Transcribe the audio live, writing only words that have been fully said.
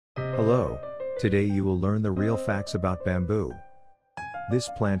Hello, today you will learn the real facts about bamboo.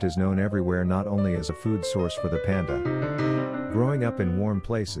 This plant is known everywhere not only as a food source for the panda. Growing up in warm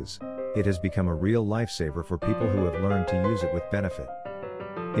places, it has become a real lifesaver for people who have learned to use it with benefit.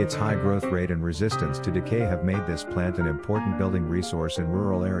 Its high growth rate and resistance to decay have made this plant an important building resource in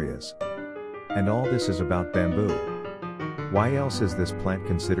rural areas. And all this is about bamboo. Why else is this plant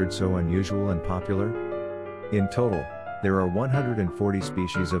considered so unusual and popular? In total, there are 140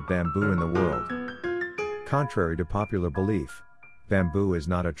 species of bamboo in the world. Contrary to popular belief, bamboo is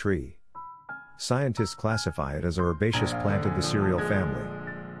not a tree. Scientists classify it as a herbaceous plant of the cereal family.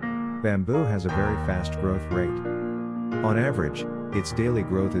 Bamboo has a very fast growth rate. On average, its daily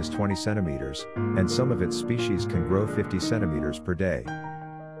growth is 20 centimeters, and some of its species can grow 50 centimeters per day.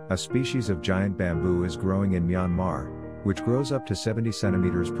 A species of giant bamboo is growing in Myanmar, which grows up to 70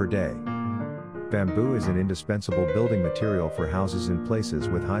 centimeters per day. Bamboo is an indispensable building material for houses in places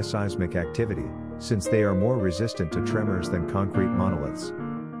with high seismic activity, since they are more resistant to tremors than concrete monoliths.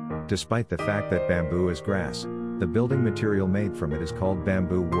 Despite the fact that bamboo is grass, the building material made from it is called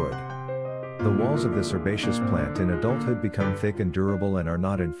bamboo wood. The walls of this herbaceous plant in adulthood become thick and durable and are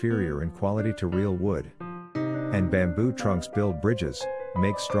not inferior in quality to real wood. And bamboo trunks build bridges,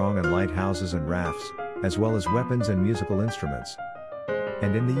 make strong and light houses and rafts, as well as weapons and musical instruments.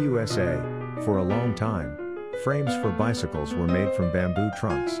 And in the USA, for a long time, frames for bicycles were made from bamboo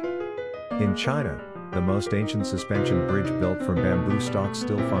trunks. In China, the most ancient suspension bridge built from bamboo stalks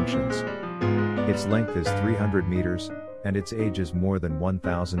still functions. Its length is 300 meters, and its age is more than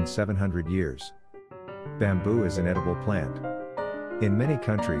 1,700 years. Bamboo is an edible plant. In many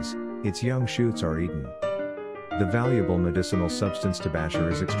countries, its young shoots are eaten. The valuable medicinal substance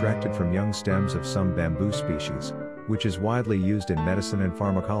tabasher is extracted from young stems of some bamboo species, which is widely used in medicine and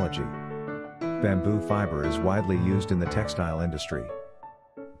pharmacology. Bamboo fiber is widely used in the textile industry.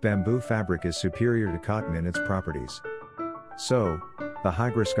 Bamboo fabric is superior to cotton in its properties. So, the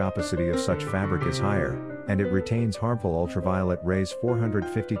hygroscopicity of such fabric is higher, and it retains harmful ultraviolet rays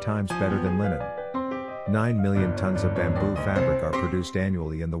 450 times better than linen. 9 million tons of bamboo fabric are produced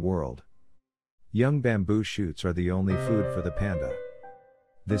annually in the world. Young bamboo shoots are the only food for the panda.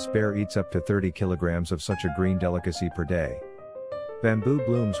 This bear eats up to 30 kilograms of such a green delicacy per day. Bamboo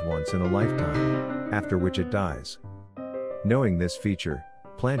blooms once in a lifetime, after which it dies. Knowing this feature,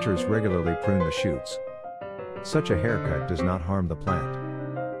 planters regularly prune the shoots. Such a haircut does not harm the plant.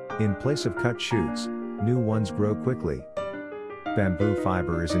 In place of cut shoots, new ones grow quickly. Bamboo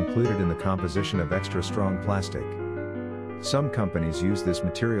fiber is included in the composition of extra strong plastic. Some companies use this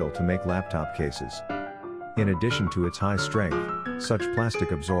material to make laptop cases. In addition to its high strength, such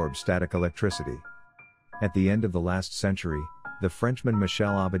plastic absorbs static electricity. At the end of the last century, the Frenchman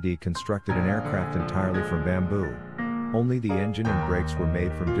Michel Abadie constructed an aircraft entirely from bamboo. Only the engine and brakes were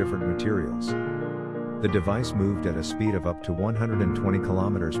made from different materials. The device moved at a speed of up to 120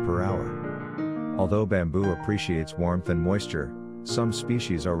 kilometers per hour. Although bamboo appreciates warmth and moisture, some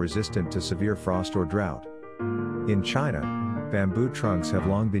species are resistant to severe frost or drought. In China, bamboo trunks have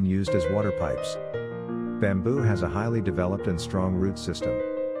long been used as water pipes. Bamboo has a highly developed and strong root system.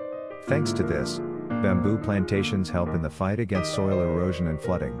 Thanks to this, bamboo plantations help in the fight against soil erosion and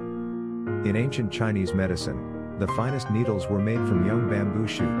flooding. In ancient Chinese medicine, the finest needles were made from young bamboo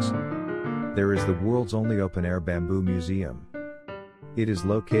shoots. There is the world's only open-air bamboo museum. It is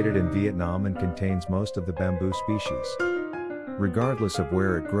located in Vietnam and contains most of the bamboo species. Regardless of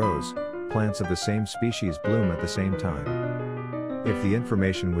where it grows, plants of the same species bloom at the same time. If the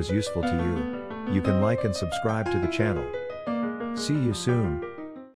information was useful to you, you can like and subscribe to the channel. See you soon.